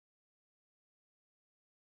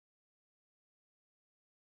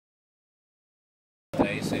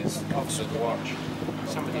nowadays is officers watch,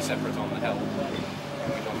 somebody separate on the helm.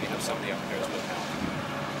 We normally have somebody up here as look out.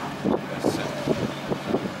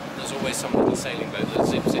 There's always some little sailing boat that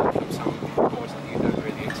zips in from some port that you don't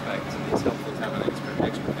really expect, and it's helpful to have an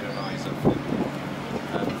extra pair of eyes.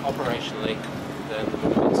 Operationally, then there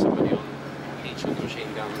would have been somebody on each of the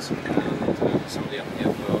machine guns and somebody up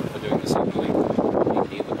here for doing the signalling,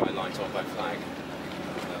 either by light or by flag.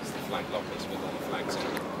 That's the flag lockers with all the flags in.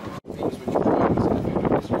 Things which are drawings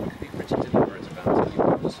be pretty deliberate about it.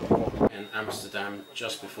 In Amsterdam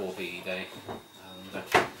just before VE Day, and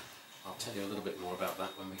I'll tell you a little bit more about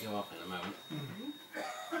that when we go up in a moment.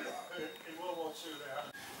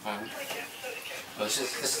 This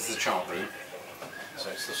is the chart room. So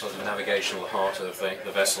it's the sort of navigational heart of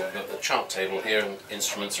the vessel. We've got the chart table here and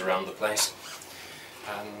instruments around the place.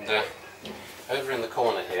 And over in the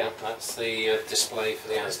corner here, that's the display for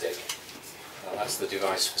the ASDIC. That's the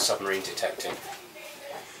device for submarine detecting.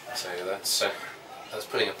 So that's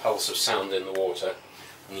putting a pulse of sound in the water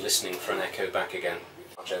and listening for an echo back again.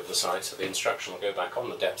 Over the side, so the instruction will go back on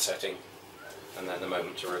the depth setting and then the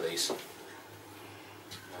moment to release.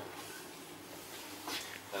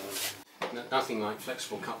 Nothing like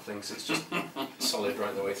flexible couplings, it's just solid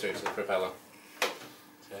right the way through to the propeller.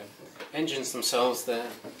 So, engines themselves, they're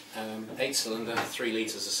 8-cylinder, 3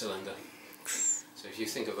 litres a cylinder. So if you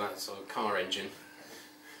think of that sort of car engine,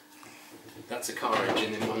 that's a car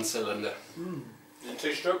engine in 1 cylinder. In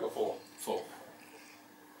 2-stroke or 4? 4.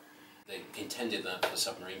 They intended that for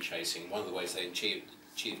submarine chasing. One of the ways they achieved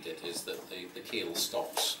it is that the keel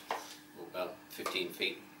stops about 15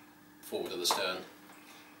 feet forward of the stern.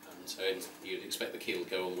 And so you'd expect the keel to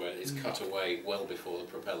go all the way. It's cut away well before the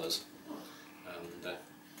propellers. And the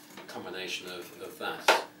combination of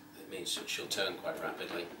that, it means that she'll turn quite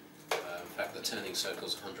rapidly. In fact, the turning circle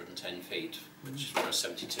is 110 feet, which for a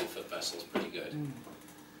 72-foot vessel is pretty good.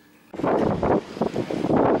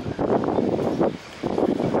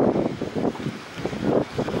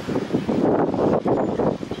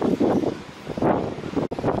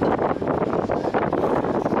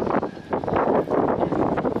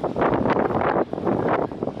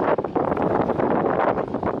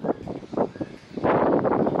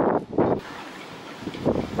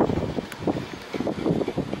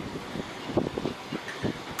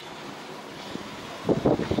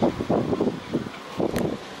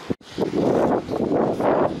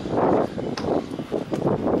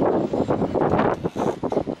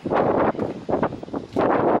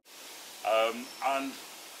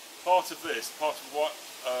 Part of what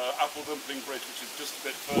Apple Dumpling Bridge, which is just a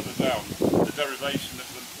bit further down, the derivation of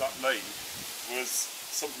that name was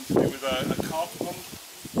something to do with a carp pond,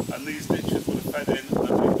 and these ditches would have fed in, and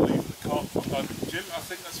I do believe the carp pond, Jim, I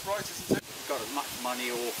think that's right, isn't it? Got as much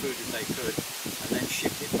money or food as they could, and then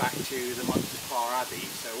shipped it back to the monks of Par Abbey,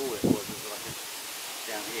 so all it was like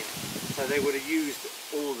down here. So they would have used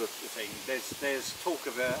all the things. There's talk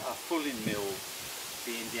of a fulling mill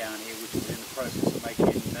being down here, which is in the process of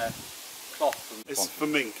making cloth. It's for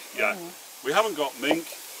mink, yeah. We haven't got mink,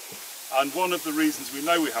 and one of the reasons we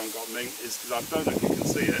know we haven't got mink is because I don't know if you can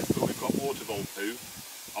see it, but we've got water vole poo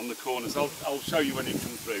on the corners. I'll show you when you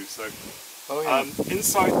come through. So,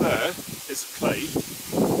 inside there is clay,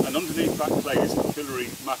 and underneath that clay is capillary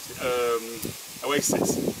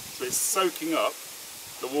oasis. So it's soaking up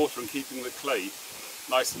the water and keeping the clay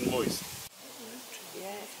nice and moist.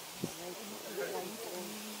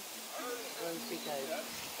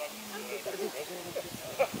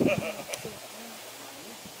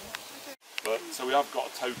 But so we have got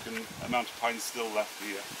a token amount of pine still left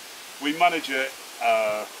here. We manage it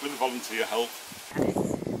with volunteer help.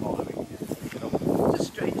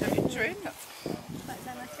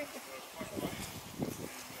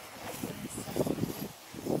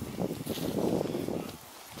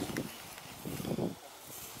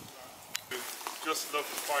 Just love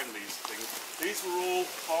to find these things. These were all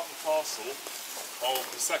part and parcel of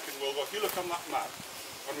the Second World War. If you look on that map,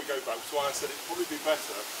 when we go back, that's why I said it'd probably be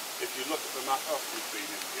better if you look at the map after we've been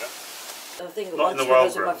in here. Not in the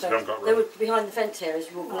Wildgrounds, we haven't got they were behind the fence here as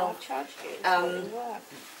you walk along.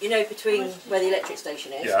 You know, between where the electric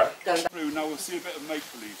station is. Yeah. Going back. Now we'll see a bit of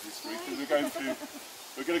make-believe history because we're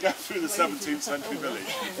going to go through the 17th century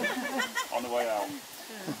village on the way out.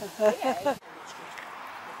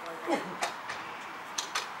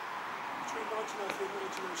 Between 1903 and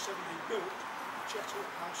 1907 they built Jettle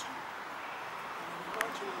House, and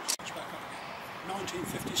in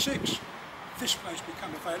 1956 this place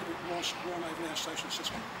became available. It was Royal Naval Air Station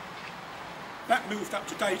System. That moved up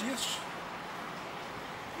to Dadius.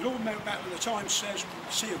 Lord Mountbatten at the time says,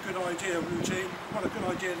 see a good idea routine, what a good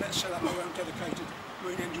idea, let's set up our own dedicated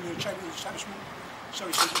marine engineer training establishment. So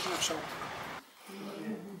he says he can have salt.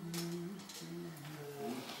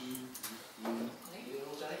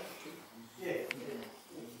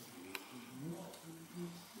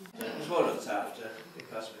 It was well looked after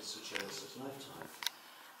because of its Church's lifetime.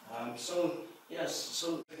 Yes,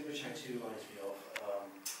 which actually reminds me of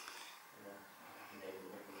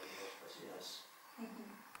yes. Yeah,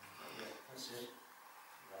 that's it.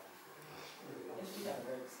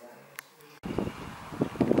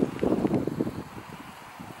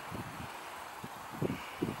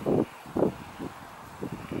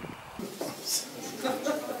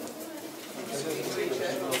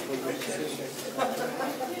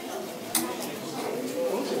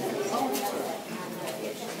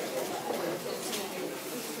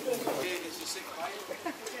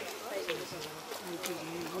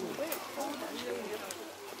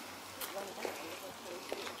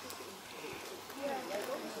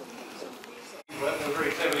 They're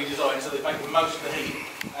very cleverly designed so they make the most of the heat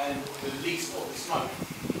and the least of the smoke.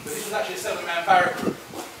 But this was actually a 7-man barrack room.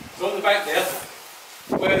 So on the back there,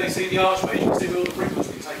 where they see the archway, you can see where all the brick was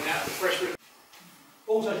being taken out of the fresh brick.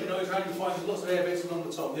 Also, as you know, you can find lots of air vents along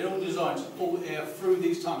the top. They're all designed to pull air through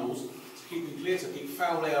these tunnels to keep them clear, to keep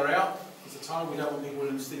foul air out. It's a tunnel, we don't want people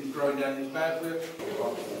and things growing down these bad for you.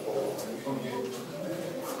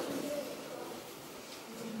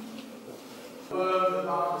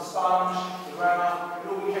 The sponge, the Rowner, it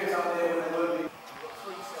all be kept up there when they were being.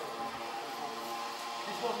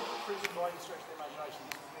 This wasn't freezing by any stretch of the imagination.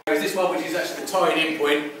 There's this one which is actually the tying in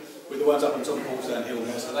point with the ones up on top of Portsdown Hill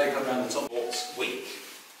there, so they come around the top. Week.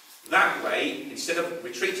 That way, instead of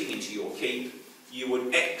retreating into your keep, you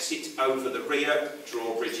would exit over the rear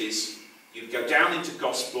drawbridges. You'd go down into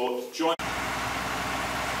Gosport, join.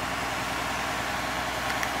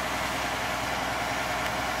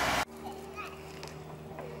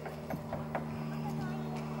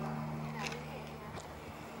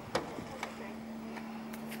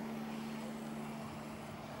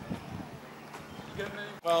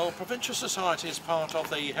 Well, Provincial Society is part of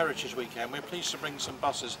the Heritage Weekend. We're pleased to bring some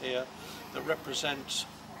buses here that represent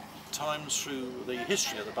times through the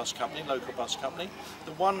history of the bus company, local bus company.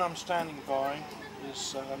 The one I'm standing by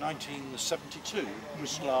is 1972,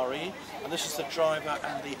 Ruslari, and this is the driver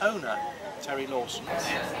and the owner, Terry Lawson.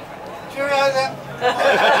 Cheerio there!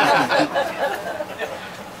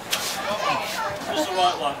 That's the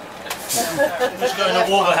right one. I'm just going to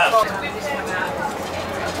Wolverhampton.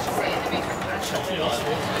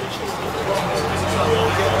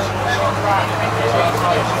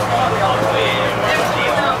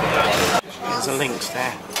 There's a links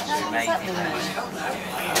there.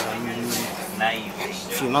 A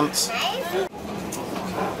few months.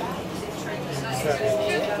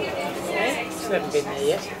 Haven't been there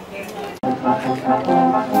yet.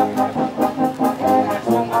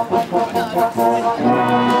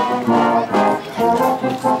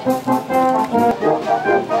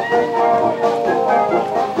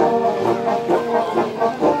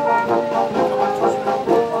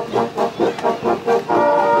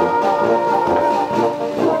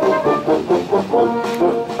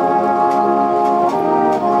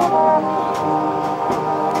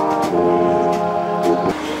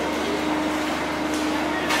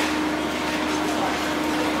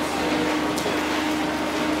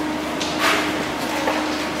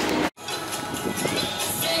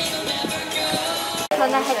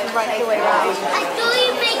 And I had to right the way around. I thought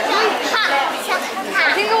you make that I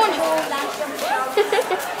think I want to.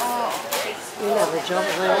 You'll have a job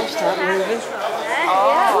when I start moving.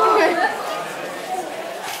 Oh.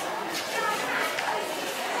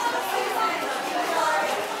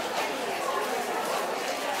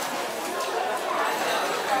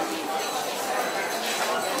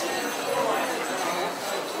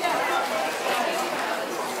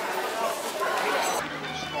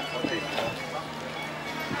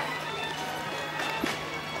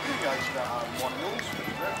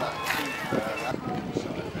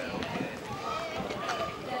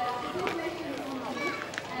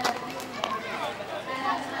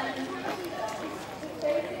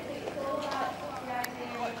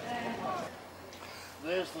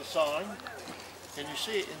 There's the sign. Can you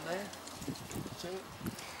see it in there? See it?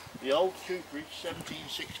 The old cooperage,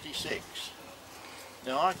 1766.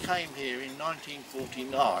 Now I came here in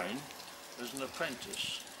 1949 as an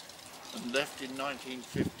apprentice and left in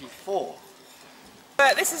 1954.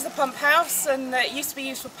 This is the pump house, and it used to be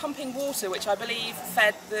used for pumping water, which I believe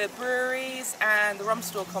fed the breweries and the rum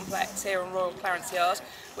store complex here on Royal Clarence Yard,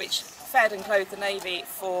 which fed and clothed the Navy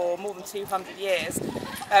for more than 200 years.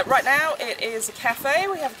 Right now it is a cafe.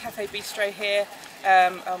 We have a cafe bistro here,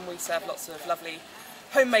 and we serve lots of lovely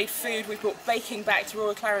homemade food. We brought baking back to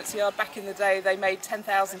Royal Clarence Yard. Back in the day they made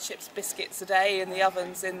 10,000 ships of biscuits a day in the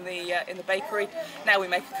ovens in the bakery. Now we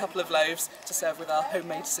make a couple of loaves to serve with our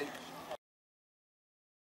homemade soup.